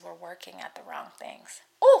working at the wrong things.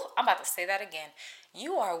 Oh, I'm about to say that again.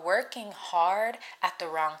 You are working hard at the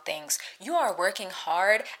wrong things. You are working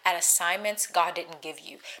hard at assignments God didn't give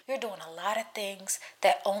you. You're doing a lot of things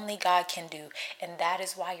that only God can do. And that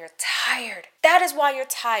is why you're tired. That is why you're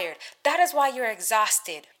tired. That is why you're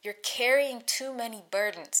exhausted. You're carrying too many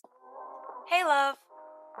burdens. Hey, love.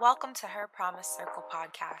 Welcome to Her Promise Circle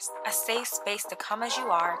podcast, a safe space to come as you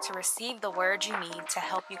are to receive the words you need to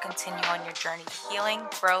help you continue on your journey to healing,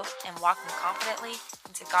 growth, and walking confidently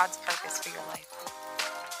into God's purpose for your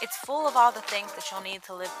life. It's full of all the things that you'll need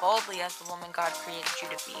to live boldly as the woman God created you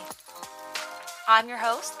to be. I'm your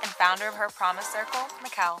host and founder of Her Promise Circle,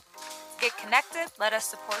 Mikkel. Get connected, let us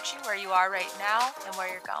support you where you are right now and where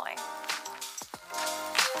you're going.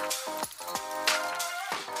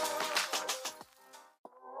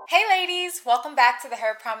 Hey ladies, welcome back to the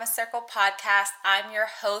Her Promise Circle podcast. I'm your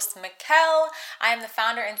host, Mikkel. I am the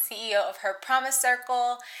founder and CEO of Her Promise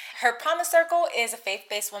Circle. Her Promise Circle is a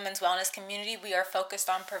faith-based women's wellness community. We are focused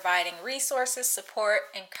on providing resources, support,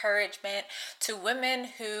 encouragement to women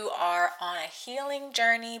who are on a healing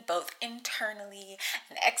journey, both internally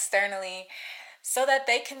and externally, so that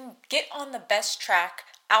they can get on the best track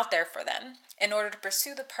out there for them in order to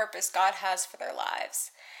pursue the purpose God has for their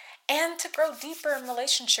lives, and to grow deeper in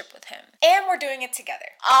relationship with Him. And we're doing it together,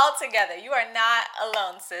 all together. You are not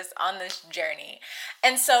alone, sis, on this journey.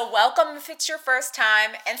 And so welcome if it's your first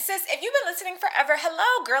time. And sis, if you've been listening forever,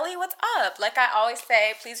 hello, girlie, what's up? Like I always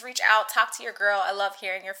say, please reach out, talk to your girl. I love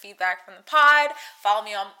hearing your feedback from the pod. Follow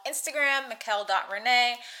me on Instagram,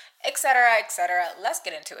 mikkel.renee, etc., etc. Let's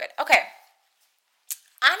get into it. Okay.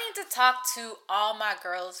 I need to talk to all my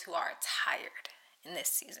girls who are tired in this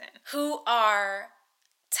season, who are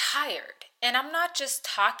tired. And I'm not just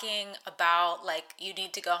talking about like you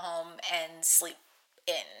need to go home and sleep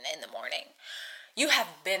in the morning. You have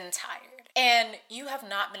been tired and you have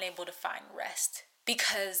not been able to find rest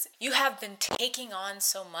because you have been taking on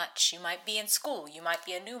so much. You might be in school, you might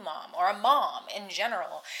be a new mom or a mom in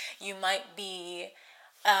general. You might be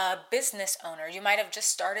a business owner. You might have just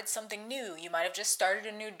started something new. You might have just started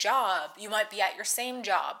a new job. You might be at your same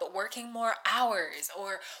job but working more hours,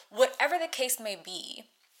 or whatever the case may be.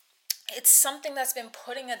 It's something that's been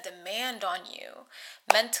putting a demand on you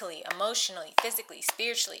mentally, emotionally, physically,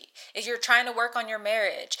 spiritually. If you're trying to work on your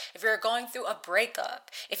marriage, if you're going through a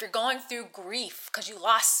breakup, if you're going through grief because you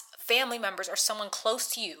lost family members or someone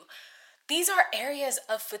close to you, these are areas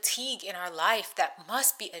of fatigue in our life that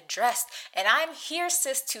must be addressed. And I'm here,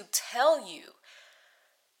 sis, to tell you,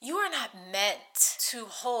 you are not meant to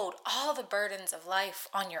hold all the burdens of life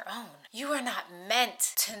on your own. You are not meant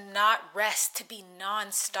to not rest, to be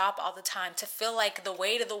nonstop all the time, to feel like the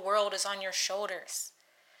weight of the world is on your shoulders.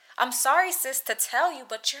 I'm sorry, sis, to tell you,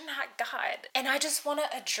 but you're not God. And I just want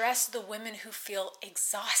to address the women who feel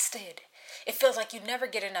exhausted. It feels like you never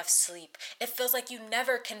get enough sleep. It feels like you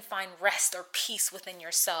never can find rest or peace within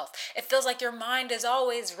yourself. It feels like your mind is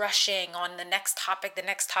always rushing on the next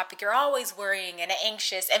topic. You're always worrying and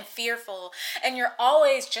anxious and fearful, and you're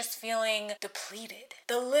always just feeling depleted.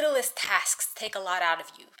 The littlest tasks take a lot out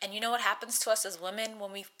of you. And you know what happens to us as women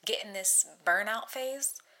when we get in this burnout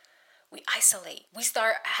phase? We isolate. We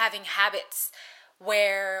start having habits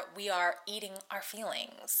where we are eating our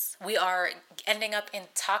feelings. We are ending up in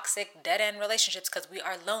toxic, dead-end relationships because we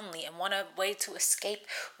are lonely and want a way to escape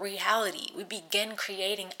reality. We begin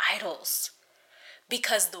creating idols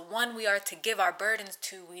because the one we are to give our burdens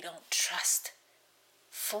to, we don't trust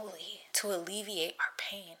fully to alleviate our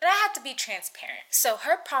pain. And I have to be transparent. So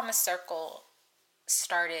Her Promise Circle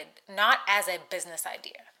started not as a business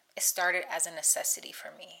idea. It started as a necessity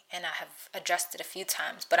for me, and I have addressed it a few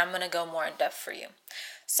times, but I'm going to go more in depth for you.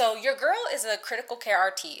 So your girl is a critical care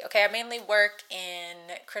RT, okay? I mainly work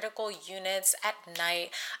in critical units at night.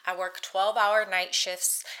 I work 12-hour night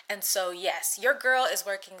shifts, and so yes, your girl is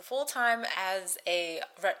working full-time as a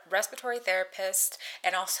respiratory therapist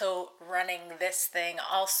and also running this thing,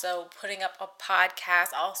 also putting up a podcast,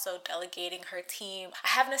 also delegating her team. I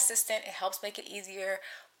have an assistant. It helps make it easier,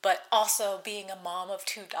 but also being a mom of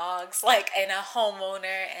 2 dogs, and a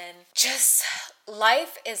homeowner, and just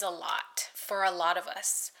life is a lot for a lot of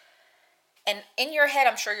us. And in your head,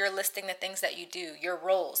 I'm sure you're listing the things that you do, your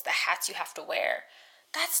roles, the hats you have to wear.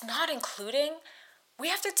 That's not including, we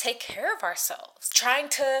have to take care of ourselves, trying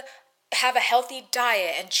to have a healthy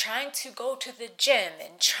diet and trying to go to the gym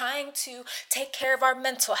and trying to take care of our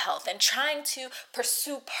mental health and trying to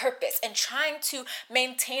pursue purpose and trying to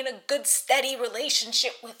maintain a good, steady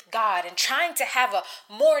relationship with God and trying to have a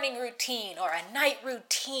morning routine or a night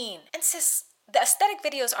routine. And sis, the aesthetic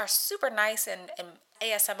videos are super nice and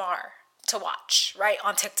ASMR. to watch, right,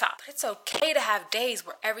 on TikTok. But it's okay to have days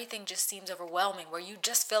where everything just seems overwhelming, where you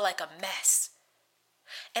just feel like a mess.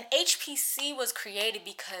 And HPC was created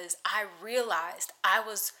because I realized I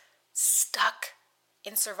was stuck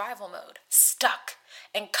in survival mode, stuck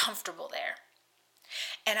and comfortable there.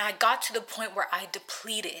 And I got to the point where I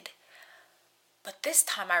depleted. But this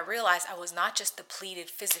time I realized I was not just depleted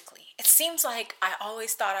physically. It seems like I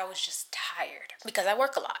always thought I was just tired because I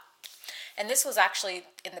work a lot. And this was actually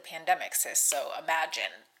in the pandemic, sis. So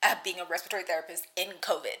imagine being a respiratory therapist in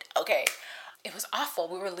COVID, okay? It was awful.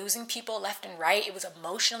 We were losing people left and right. It was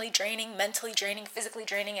emotionally draining, mentally draining, physically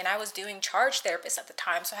draining. And I was doing charge therapist at the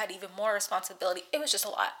time, so I had even more responsibility. It was just a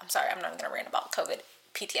lot. I'm sorry, I'm not going to rant about COVID,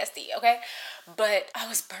 PTSD, okay? But I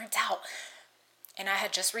was burnt out. And I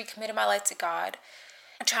had just recommitted my life to God,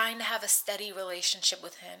 trying to have a steady relationship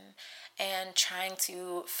with Him, and trying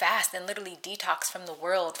to fast and literally detox from the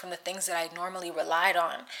world, from the things that I normally relied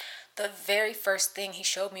on. The very first thing He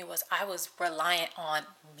showed me was I was reliant on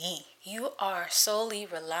me. You are solely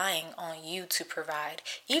relying on you to provide.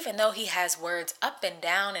 Even though He has words up and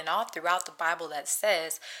down and all throughout the Bible that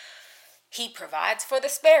says, He provides for the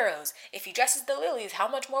sparrows. If He dresses the lilies, how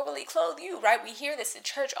much more will He clothe you, right? We hear this in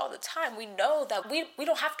church all the time. We know that we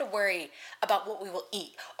don't have to worry about what we will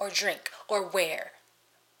eat or drink or wear.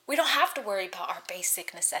 We don't have to worry about our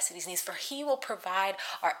basic necessities, needs, for He will provide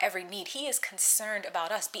our every need. He is concerned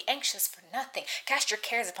about us. Be anxious for nothing. Cast your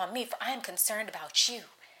cares upon me, for I am concerned about you.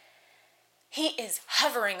 He is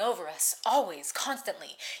hovering over us always,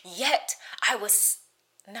 constantly. Yet I was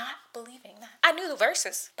not believing that. I knew the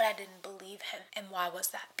verses, but I didn't believe Him. And why was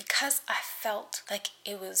that? Because I felt like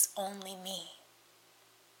it was only me.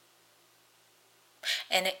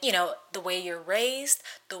 And, the way you're raised,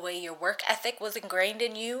 the way your work ethic was ingrained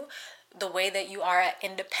in you, the way that you are an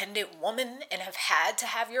independent woman and have had to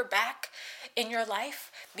have your back in your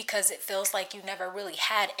life because it feels like you never really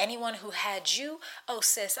had anyone who had you. Oh,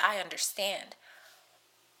 sis, I understand.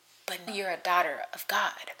 But you're a daughter of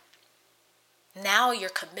God. Now you're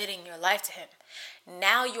committing your life to Him.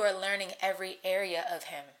 Now you are learning every area of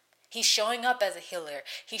Him. He's showing up as a healer.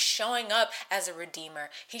 He's showing up as a redeemer.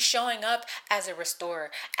 He's showing up as a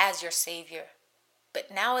restorer, as your savior. But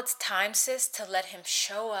now it's time, sis, to let Him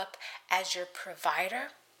show up as your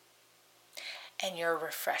provider and your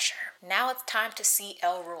refresher. Now it's time to see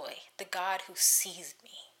El Roi, the God who sees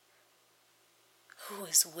me, who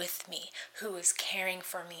is with me, who is caring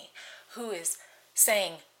for me, who is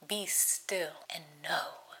saying, be still and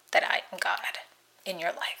know that I am God in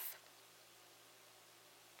your life.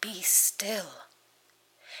 Be still.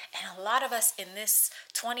 And a lot of us in this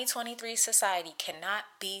 2023 society cannot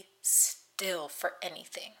be still for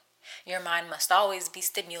anything. Your mind must always be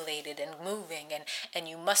stimulated and moving, and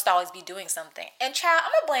you must always be doing something. And child,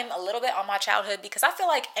 I'm going to blame a little bit on my childhood because I feel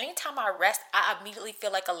like anytime I rest, I immediately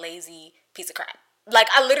feel like a lazy piece of crap. Like,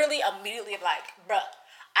 I literally immediately am like, bruh,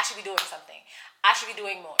 I should be doing something. I should be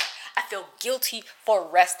doing more. I feel guilty for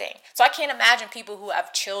resting. So I can't imagine people who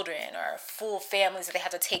have children or full families that they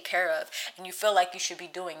have to take care of, and you feel like you should be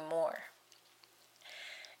doing more.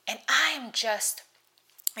 And I am just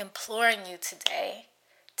imploring you today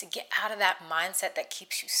to get out of that mindset that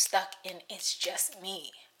keeps you stuck in it's just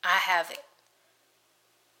me. I have it.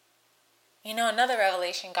 Another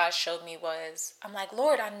revelation God showed me was, I'm like,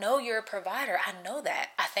 Lord, I know you're a provider. I know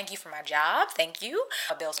that. I thank you for my job. Thank you.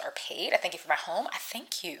 My bills are paid. I thank you for my home. I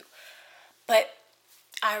thank you. But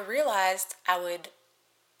I realized I would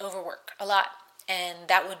overwork a lot. And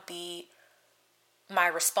that would be my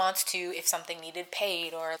response to if something needed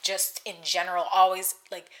paid, or just in general, always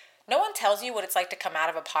no one tells you what it's like to come out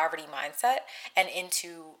of a poverty mindset and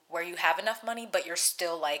into where you have enough money, but you're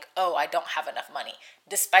still like, oh, I don't have enough money,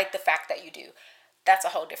 despite the fact that you do. That's a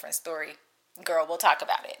whole different story. Girl, we'll talk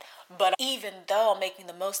about it. But even though I'm making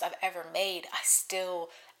the most I've ever made, I still,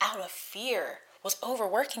 out of fear, was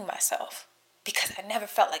overworking myself because I never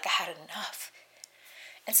felt like I had enough.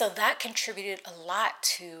 And so that contributed a lot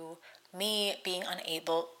to me being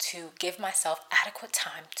unable to give myself adequate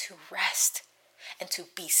time to rest and to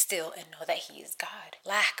be still and know that He is God.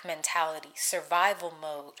 Lack mentality, survival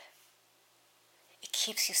mode. It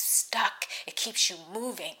keeps you stuck. It keeps you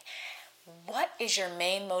moving. What is your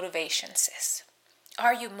main motivation, sis?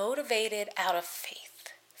 Are you motivated out of faith?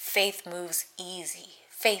 Faith moves easy.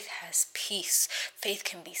 Faith has peace. Faith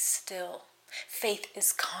can be still. Faith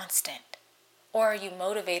is constant. Or are you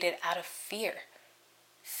motivated out of fear?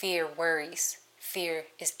 Fear worries. Fear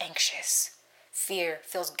is anxious. Fear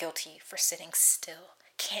feels guilty for sitting still.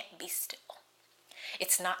 Can't be still.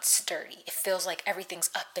 It's not sturdy. It feels like everything's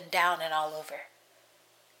up and down and all over.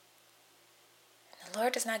 The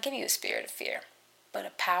Lord does not give you a spirit of fear. but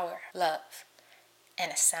a power, love,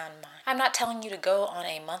 and a sound mind. I'm not telling you to go on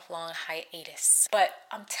a month-long hiatus, but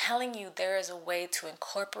I'm telling you there is a way to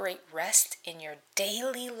incorporate rest in your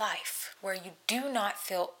daily life where you do not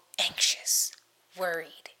feel anxious,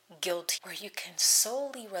 worried, guilty, where you can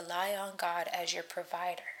solely rely on God as your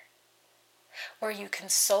provider, where you can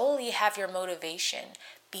solely have your motivation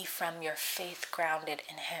be from your faith grounded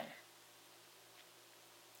in Him.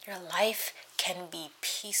 Your life can be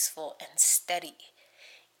peaceful and steady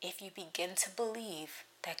if you begin to believe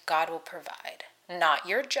that God will provide. Not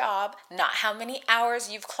your job, not how many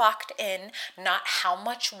hours you've clocked in, not how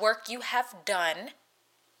much work you have done.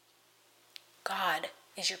 God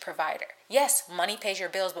is your provider. Yes, money pays your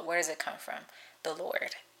bills, but where does it come from? The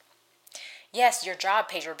Lord. Yes, your job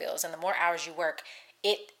pays your bills, and the more hours you work,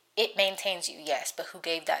 it maintains you, yes, but who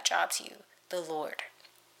gave that job to you? The Lord.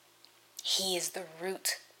 He is the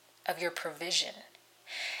root of your provision,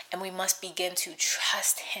 and we must begin to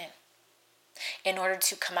trust Him in order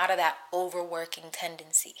to come out of that overworking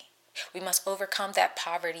tendency. We must overcome that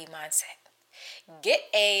poverty mindset. Get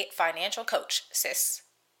a financial coach, sis.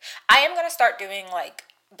 I am going to start doing like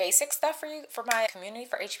basic stuff for you, for my community,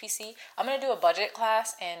 for HPC. I'm going to do a budget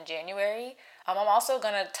class in January. I'm also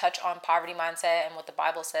going to touch on poverty mindset and what the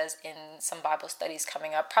Bible says in some Bible studies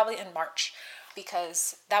coming up, probably in March,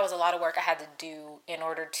 because that was a lot of work I had to do in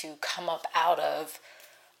order to come up out of.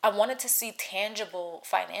 I wanted to see tangible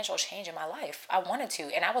financial change in my life. I wanted to,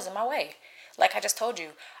 and I was in my way. Like I just told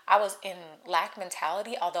you, I was in lack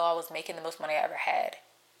mentality, although I was making the most money I ever had.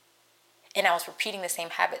 And I was repeating the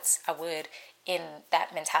same habits I would in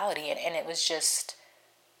that mentality. And it was just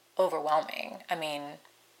overwhelming. I mean,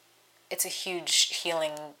 it's a huge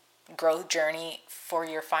healing growth journey for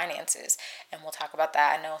your finances. And we'll talk about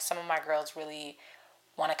that. I know some of my girls really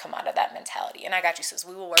want to come out of that mentality. And I got you, sis.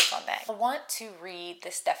 We will work on that. I want to read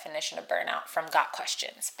this definition of burnout from Got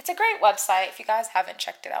Questions. It's a great website. If you guys haven't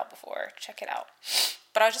checked it out before, check it out.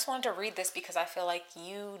 But I just wanted to read this because I feel like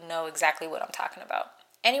you know exactly what I'm talking about.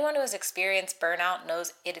 Anyone who has experienced burnout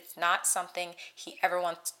knows it is not something they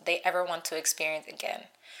ever want to experience again.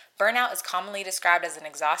 Burnout is commonly described as an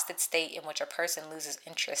exhausted state in which a person loses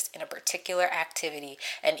interest in a particular activity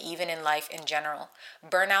and even in life in general.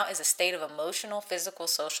 Burnout is a state of emotional, physical,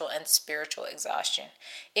 social, and spiritual exhaustion.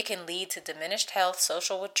 It can lead to diminished health,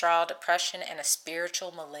 social withdrawal, depression, and a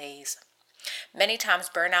spiritual malaise. Many times,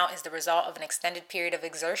 burnout is the result of an extended period of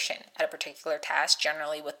exertion at a particular task,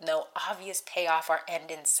 generally with no obvious payoff or end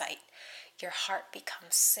in sight. Your heart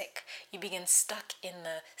becomes sick. You begin stuck in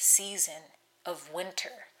the season of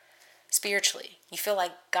winter. Spiritually, you feel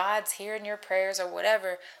like God's hearing your prayers or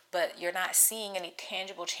whatever, but you're not seeing any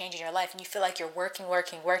tangible change in your life. And you feel like you're working,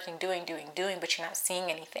 doing, but you're not seeing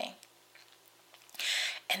anything.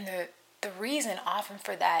 And the reason often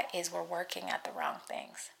for that is we're working at the wrong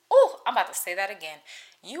things. Oh, I'm about to say that again.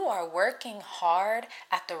 You are working hard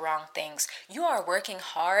at the wrong things. You are working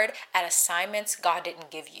hard at assignments God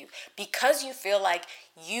didn't give you because you feel like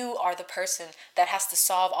you are the person that has to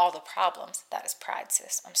solve all the problems. That is pride,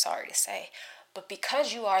 sis. I'm sorry to say. But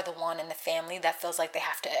because you are the one in the family that feels like they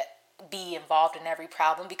have to be involved in every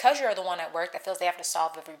problem, because you're the one at work that feels they have to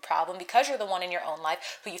solve every problem, because you're the one in your own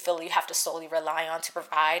life who you feel you have to solely rely on to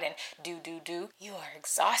provide and do, you are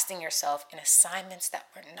exhausting yourself in assignments that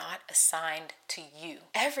were not assigned to you.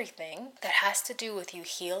 Everything that has to do with you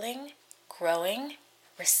healing, growing,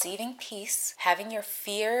 receiving peace, having your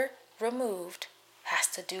fear removed has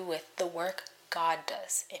to do with the work God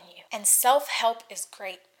does in you. And self-help is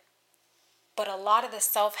great. But a lot of the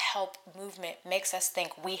self-help movement makes us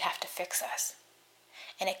think we have to fix us.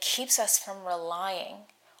 And it keeps us from relying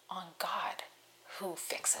on God who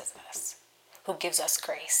fixes us, who gives us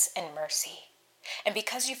grace and mercy. And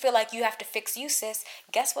because you feel like you have to fix you, sis,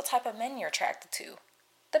 guess what type of men you're attracted to?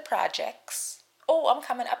 The projects. Oh, I'm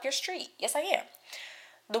coming up your street. Yes, I am.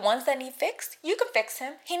 The ones that need fixed, you can fix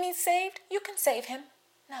him. He needs saved, you can save him.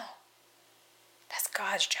 No, that's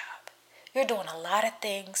God's job. You're doing a lot of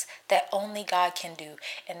things that only God can do.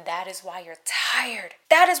 And that is why you're tired.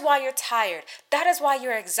 That is why you're tired. That is why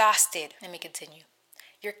you're exhausted. Let me continue.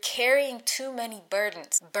 You're carrying too many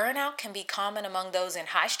burdens. Burnout can be common among those in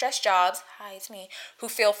high-stress jobs, hi, it's me, who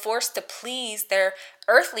feel forced to please their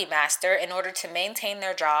earthly master in order to maintain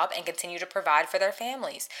their job and continue to provide for their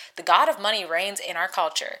families. The God of money reigns in our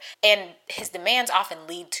culture, and his demands often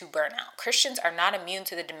lead to burnout. Christians are not immune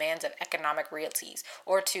to the demands of economic realities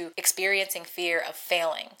or to experiencing fear of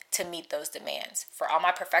failing to meet those demands. For all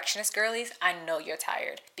my perfectionist girlies, I know you're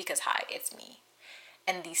tired because, hi, it's me.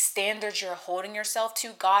 And the standards you're holding yourself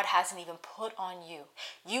to, God hasn't even put on you.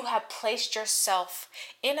 You have placed yourself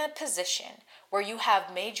in a position where you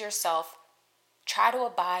have made yourself Try to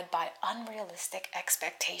abide by unrealistic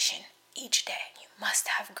expectation each day. You must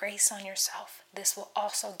have grace on yourself. This will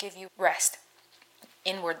also give you rest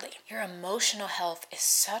inwardly. Your emotional health is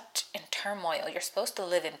such in turmoil. You're supposed to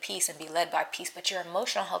live in peace and be led by peace, but your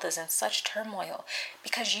emotional health is in such turmoil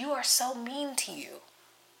because you are so mean to you.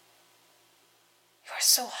 You are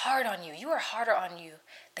so hard on you. You are harder on you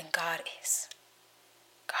than God is.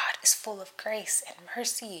 God is full of grace and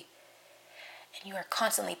mercy. And you are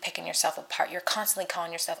constantly picking yourself apart. You're constantly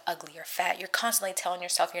calling yourself ugly or fat. You're constantly telling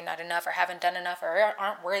yourself you're not enough or haven't done enough or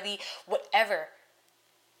aren't worthy, whatever.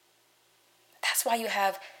 That's why you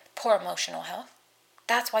have poor emotional health.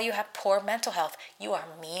 That's why you have poor mental health. You are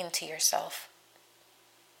mean to yourself.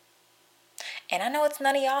 And I know it's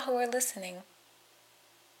none of y'all who are listening.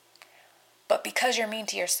 But because you're mean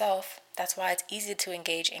to yourself, that's why it's easy to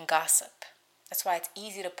engage in gossip. That's why it's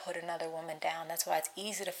easy to put another woman down. That's why it's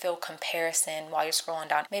easy to feel comparison while you're scrolling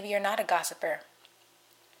down. Maybe you're not a gossiper,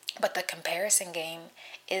 but the comparison game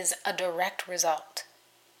is a direct result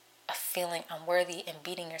of feeling unworthy and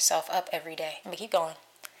beating yourself up every day. Let me keep going.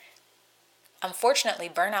 Unfortunately,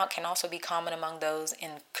 burnout can also be common among those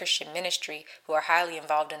in Christian ministry who are highly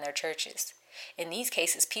involved in their churches. In these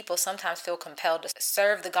cases, people sometimes feel compelled to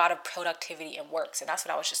serve the God of productivity and works, and that's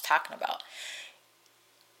what I was just talking about.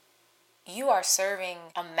 You are serving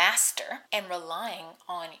a master and relying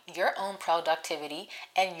on your own productivity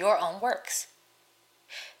and your own works.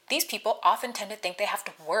 These people often tend to think they have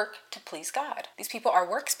to work to please God. These people are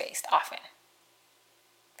works-based often.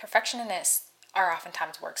 Perfectionists are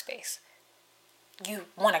oftentimes works-based. You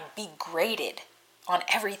want to be graded on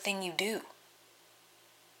everything you do.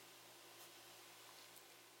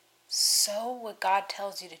 So what God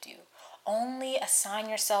tells you to do. Only assign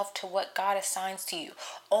yourself to what God assigns to you.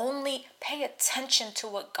 Only pay attention to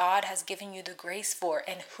what God has given you the grace for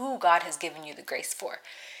and who God has given you the grace for.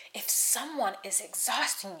 If someone is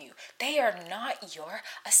exhausting you, they are not your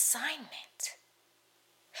assignment.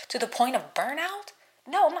 To the point of burnout?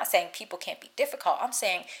 No, I'm not saying people can't be difficult. I'm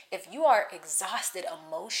saying if you are exhausted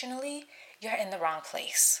emotionally, you're in the wrong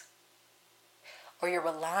place. Or you're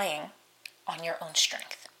relying on your own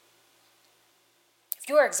strength. If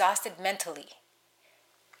you are exhausted mentally,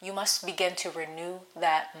 you must begin to renew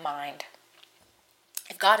that mind.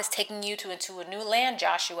 If God is taking you into a new land,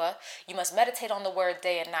 Joshua, you must meditate on the word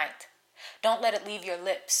day and night. Don't let it leave your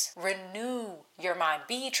lips. Renew your mind.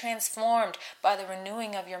 Be transformed by the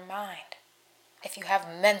renewing of your mind. If you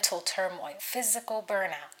have mental turmoil, physical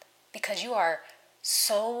burnout, because you are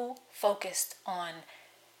so focused on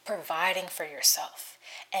providing for yourself,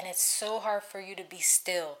 and it's so hard for you to be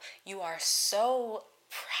still. You are so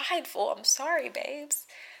prideful, I'm sorry, babes,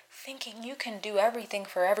 thinking you can do everything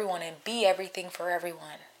for everyone and be everything for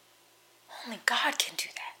everyone. Only God can do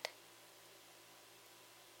that.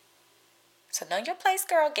 So know your place,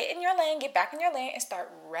 girl. Get in your lane, get back in your lane, and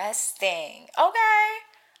start resting. Okay.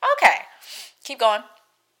 Keep going.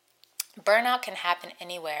 Burnout can happen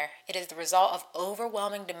anywhere. It is the result of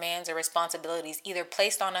overwhelming demands or responsibilities either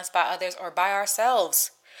placed on us by others or by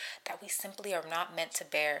ourselves that we simply are not meant to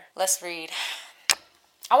bear. Let's read.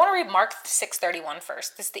 I want to read Mark 6:31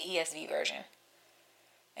 first. This is the ESV version.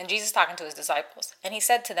 And Jesus talking to his disciples. And he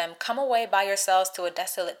said to them, "Come away by yourselves to a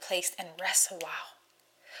desolate place and rest a while.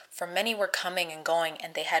 For many were coming and going,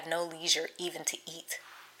 and they had no leisure even to eat."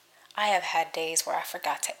 I have had days where I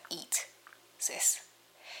forgot to eat, sis.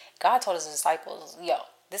 God told his disciples,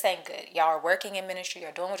 this ain't good. Y'all are working in ministry.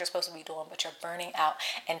 You're doing what you're supposed to be doing, but you're burning out.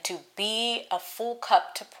 And to be a full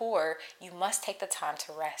cup to pour, you must take the time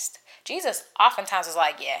to rest. Jesus oftentimes was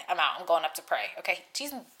like, I'm out. I'm going up to pray. Okay.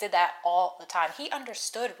 Jesus did that all the time. He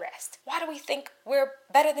understood rest. Why do we think we're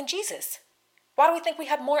better than Jesus? Why do we think we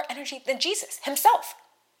have more energy than Jesus himself?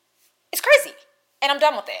 It's crazy. And I'm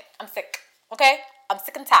done with it. I'm sick. Okay? I'm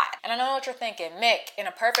sick and tired. And I know what you're thinking. Mick, in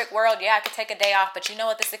a perfect world, I could take a day off, but you know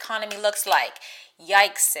what this economy looks like.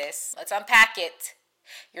 Yikes, sis. Let's unpack it.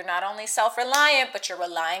 You're not only self-reliant, but you're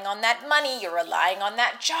relying on that money. You're relying on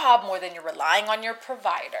that job more than you're relying on your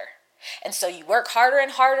provider. And so you work harder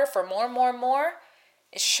and harder for more and more and more.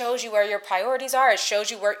 It shows you where your priorities are. It shows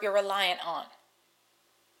you what you're reliant on.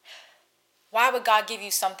 Why would God give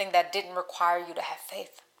you something that didn't require you to have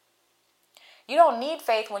faith? You don't need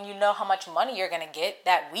faith when you know how much money you're going to get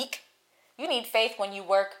that week. You need faith when you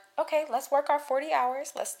work, okay, let's work our 40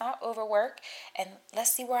 hours. Let's not overwork. And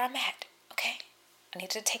let's see where I'm at, okay? I need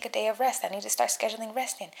to take a day of rest. I need to start scheduling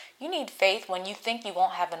rest in. You need faith when you think you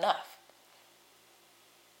won't have enough.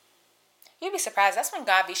 You'd be surprised. That's when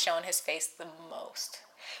God be showing his face the most.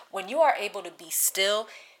 When you are able to be still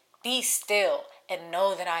and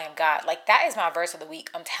know that I am God. Like, that is my verse of the week.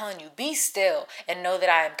 I'm telling you, be still and know that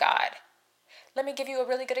I am God. Let me give you a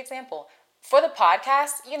really good example. For the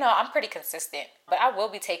podcast, I'm pretty consistent, but I will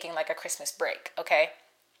be taking like a Christmas break, okay?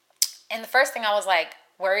 And the first thing I was like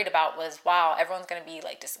worried about was, wow, everyone's going to be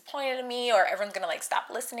like disappointed in me, or everyone's going to like stop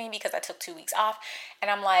listening because I took 2 weeks off. And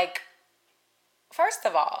I'm like, first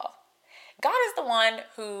of all, God is the one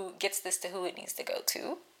who gets this to who it needs to go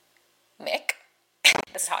to, Mick.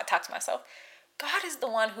 This is how I talk to myself. God is the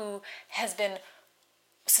one who has been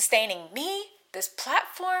sustaining me, this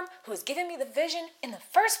platform, who has given me the vision in the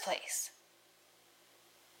first place.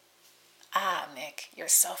 Ah, Mick, you're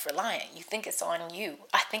self-reliant. You think it's on you.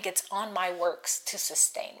 I think it's on my works to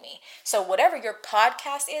sustain me. So whatever your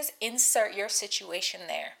podcast is, insert your situation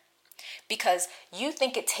there. Because you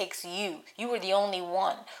think it takes you. You are the only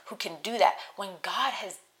one who can do that when God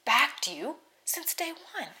has backed you since day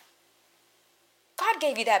one. God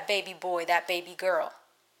gave you that baby boy, that baby girl.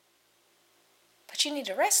 But you need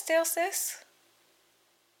to rest still, sis.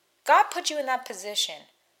 God put you in that position.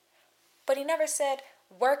 But he never said,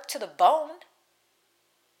 work to the bone.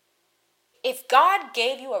 If God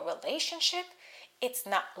gave you a relationship, it's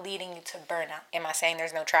not leading you to burnout. Am I saying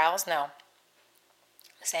there's no trials? No.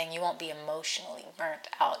 I'm saying you won't be emotionally burnt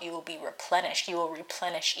out. You will be replenished. You will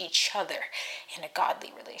replenish each other in a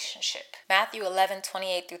godly relationship. Matthew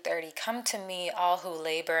 11:28-30. Come to me, all who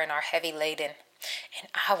labor and are heavy laden, and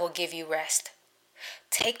I will give you rest.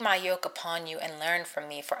 Take my yoke upon you and learn from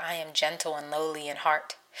me, for I am gentle and lowly in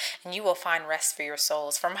heart, and you will find rest for your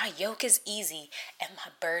souls. For my yoke is easy and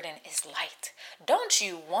my burden is light. Don't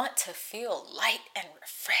you want to feel light and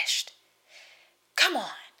refreshed? Come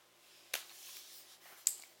on.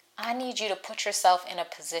 I need you to put yourself in a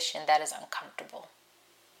position that is uncomfortable.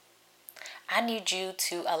 I need you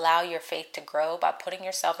to allow your faith to grow by putting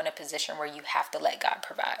yourself in a position where you have to let God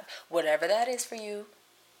provide. Whatever that is for you,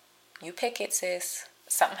 you pick it, sis.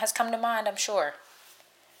 Something has come to mind, I'm sure.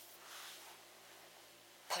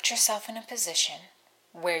 Put yourself in a position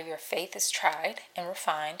where your faith is tried and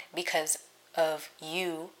refined because of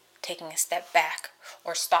you taking a step back,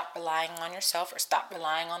 or stop relying on yourself, or stop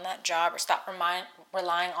relying on that job, or stop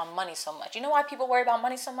relying on money so much. You know why people worry about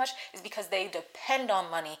money so much? Is because they depend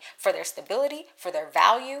on money for their stability, for their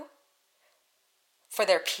value, for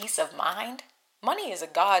their peace of mind. Money is a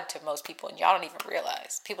god to most people, and y'all don't even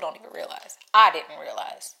realize. People don't even realize. I didn't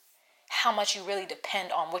realize how much you really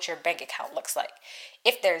depend on what your bank account looks like.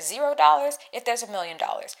 If there's $0, if there's $1 million,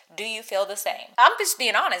 do you feel the same? I'm just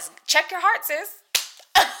being honest. Check your heart, sis.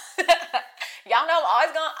 Y'all know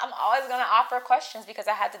I'm always gonna offer questions because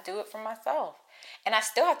I had to do it for myself, and I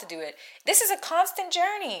still have to do it. This is a constant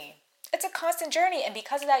journey. It's a constant journey, and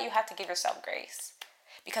because of that, you have to give yourself grace.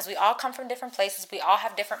 Because we all come from different places. We all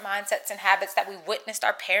have different mindsets and habits that we witnessed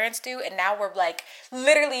our parents do, and now we're like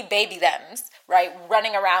literally baby thems, right?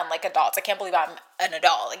 Running around like adults. I can't believe I'm an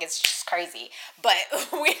adult. Like, it's just crazy. But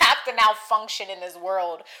we have to now function in this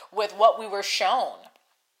world with what we were shown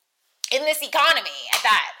in this economy at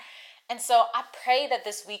that. And so I pray that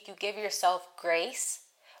this week you give yourself grace.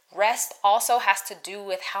 Rest also has to do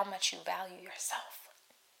with how much you value yourself.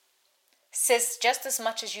 Sis, just as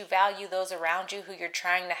much as you value those around you who you're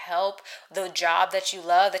trying to help, the job that you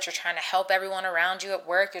love, that you're trying to help everyone around you at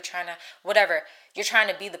work, you're trying to, whatever, you're trying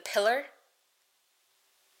to be the pillar,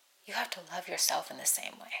 you have to love yourself in the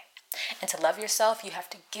same way. And to love yourself, you have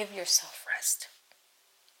to give yourself rest.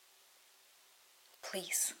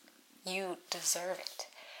 Please, you deserve it.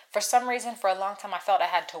 For some reason, for a long time, I felt I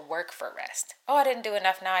had to work for rest. Oh, I didn't do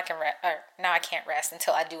enough. Now I can't rest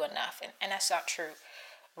until I do enough. And that's not true.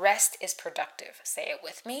 Rest is productive. Say it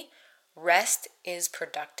with me. Rest is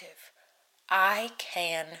productive. I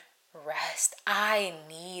can rest. I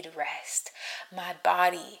need rest. My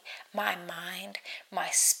body, my mind, my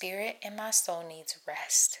spirit, and my soul needs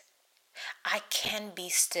rest. I can be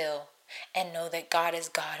still and know that God is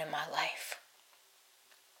God in my life.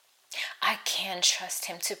 I can trust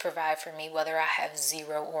him to provide for me, whether I have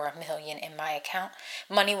 0 or $1 million in my account.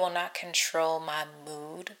 Money will not control my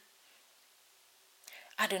mood.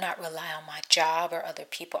 I do not rely on my job or other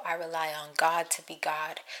people. I rely on God,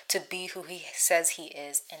 to be who he says he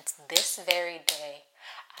is. And this very day,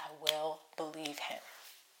 I will believe him.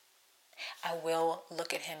 I will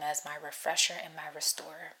look at him as my refresher and my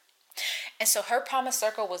restorer. And so Her Promise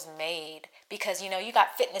Circle was made because, you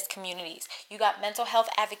got fitness communities, you got mental health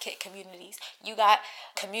advocate communities, you got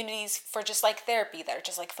communities for just like therapy that are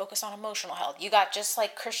just like focused on emotional health. You got just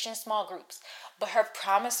like Christian small groups. But Her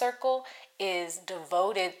Promise Circle is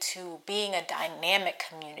devoted to being a dynamic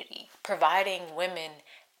community, providing women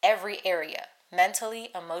every area, mentally,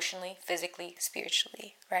 emotionally, physically,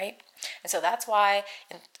 spiritually, right? And so that's why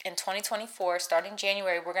in 2024, starting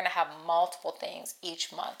January, we're going to have multiple things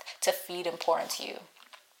each month to feed and pour into you.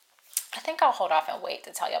 I think I'll hold off and wait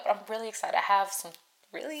to tell you, but I'm really excited. I have some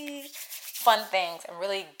really fun things and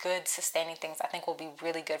really good sustaining things I think will be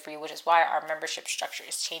really good for you, which is why our membership structure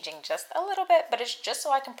is changing just a little bit, but it's just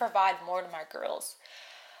so I can provide more to my girls.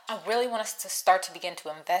 I really want us to start to begin to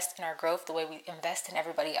invest in our growth the way we invest in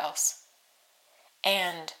everybody else.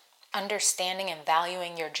 And understanding and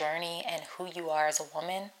valuing your journey and who you are as a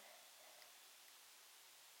woman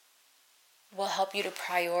will help you to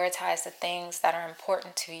prioritize the things that are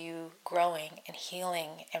important to you, growing and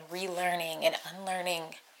healing and relearning and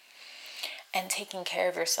unlearning and taking care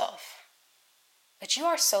of yourself. But you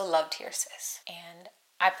are so loved here, sis. And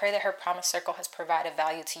I pray that Her Promise Circle has provided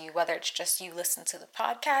value to you, whether it's just you listen to the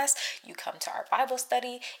podcast, you come to our Bible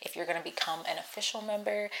study, if you're going to become an official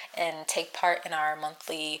member and take part in our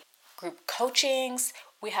monthly group coachings.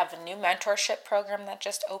 We have a new mentorship program that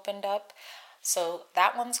just opened up. So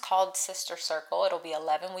that one's called Sister Circle. It'll be an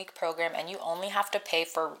 11-week program, and you only have to pay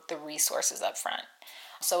for the resources up front.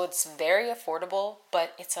 So it's very affordable,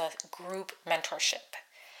 but it's a group mentorship.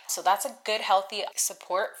 So that's a good, healthy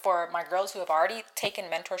support for my girls who have already taken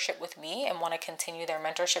mentorship with me and want to continue their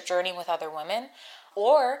mentorship journey with other women.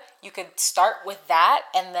 Or you could start with that,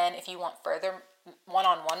 and then if you want further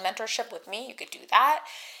one-on-one mentorship with me, you could do that.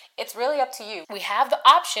 It's really up to you. We have the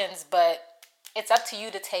options, but it's up to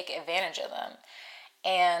you to take advantage of them.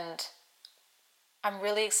 And I'm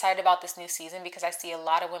really excited about this new season because I see a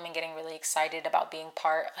lot of women getting really excited about being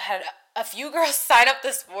part. I had a few girls sign up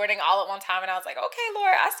this morning all at one time, and I was like, okay,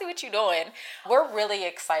 Laura, I see what you're doing. We're really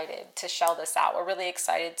excited to shell this out. We're really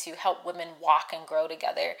excited to help women walk and grow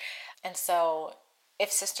together. And so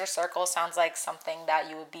if Sister Circle sounds like something that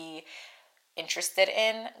you would be interested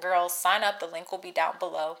in, girls, sign up. The link will be down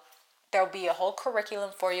below. There'll be a whole curriculum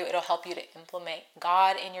for you. It'll help you to implement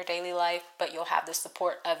God in your daily life, but you'll have the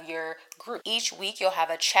support of your group. Each week you'll have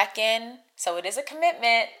a check-in. So it is a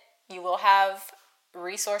commitment. You will have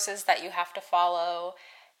resources that you have to follow,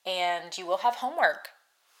 and you will have homework.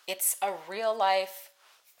 It's a real life,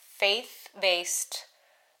 faith-based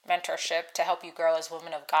mentorship to help you grow as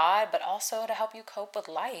women of God, but also to help you cope with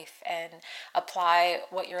life and apply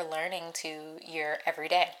what you're learning to your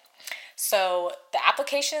everyday. So the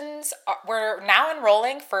applications, we're now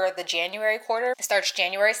enrolling for the January quarter. It starts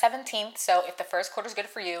January 17th. So if the first quarter is good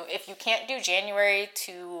for you, if you can't do January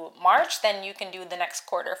to March, then you can do the next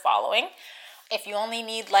quarter following. If you only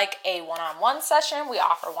need like a one-on-one session, we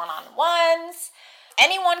offer one-on-ones.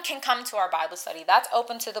 Anyone can come to our Bible study. That's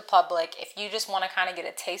open to the public. If you just want to kind of get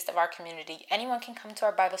a taste of our community, anyone can come to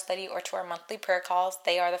our Bible study or to our monthly prayer calls.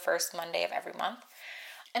 They are the first Monday of every month.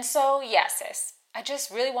 And so, yes, sis, I just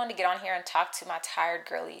really wanted to get on here and talk to my tired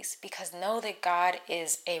girlies, because know that God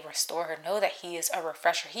is a restorer. Know that He is a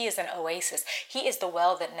refresher. He is an oasis. He is the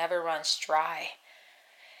well that never runs dry.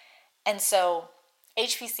 And so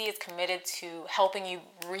HPC is committed to helping you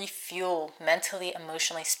refuel mentally,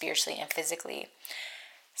 emotionally, spiritually, and physically.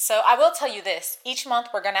 So I will tell you this. Each month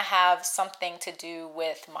we're going to have something to do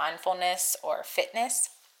with mindfulness or fitness.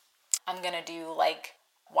 I'm going to do like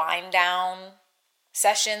wind down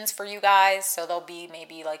sessions for you guys. So there'll be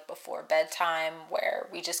maybe like before bedtime where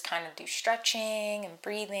we just kind of do stretching and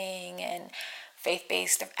breathing and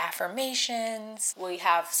faith-based affirmations. We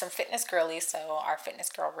have some fitness girlies, so our fitness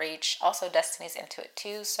girl Rach, also Destiny's into it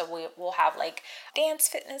too. So we'll have like dance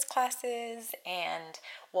fitness classes, and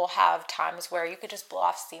we'll have times where you could just blow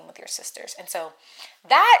off steam with your sisters. And so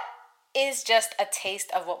that is just a taste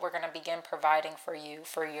of what we're going to begin providing for you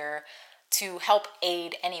to help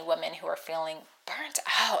aid any women who are feeling burnt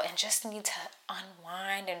out and just need to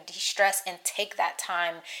unwind and de-stress and take that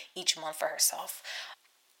time each month for herself.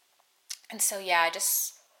 And so, yeah, I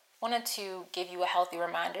just wanted to give you a healthy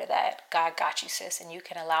reminder that God got you, sis, and you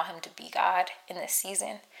can allow Him to be God in this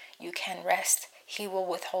season. You can rest. He will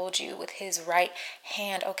withhold you with His right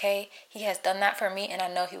hand, okay? He has done that for me, and I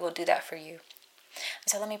know He will do that for you.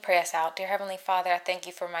 So let me pray us out. Dear Heavenly Father, I thank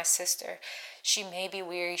you for my sister. She may be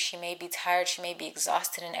weary, she may be tired, she may be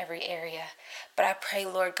exhausted in every area. But I pray,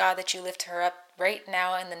 Lord God, that you lift her up right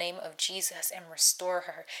now in the name of Jesus and restore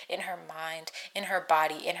her in her mind, in her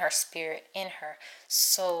body, in her spirit, in her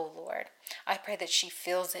soul, Lord. I pray that she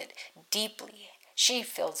feels it deeply. She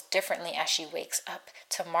feels differently as she wakes up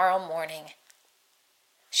tomorrow morning.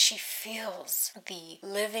 She feels the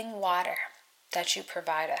living water that you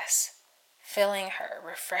provide us, filling her,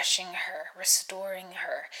 refreshing her, restoring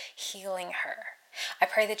her, healing her. I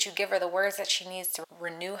pray that you give her the words that she needs to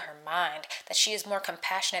renew her mind, that she is more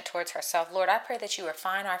compassionate towards herself. Lord, I pray that you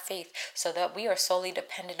refine our faith so that we are solely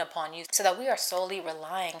dependent upon you, so that we are solely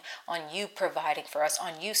relying on you providing for us,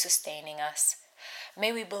 on you sustaining us.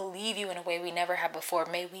 May we believe you in a way we never have before.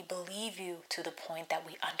 May we believe you to the point that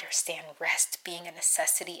we understand rest being a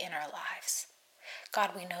necessity in our lives.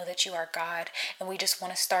 God, we know that you are God, and we just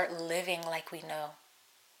want to start living like we know.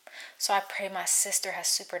 So I pray my sister has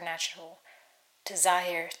supernatural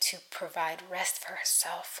desire to provide rest for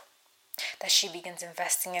herself, that she begins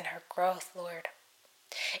investing in her growth, Lord,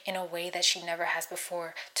 in a way that she never has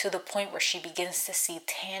before, to the point where she begins to see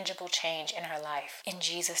tangible change in her life. In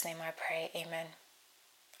Jesus' name I pray, amen.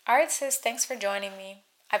 All right, sis, thanks for joining me.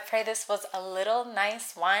 I pray this was a little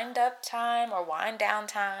nice wind up time or wind down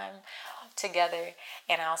time together,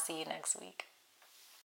 and I'll see you next week.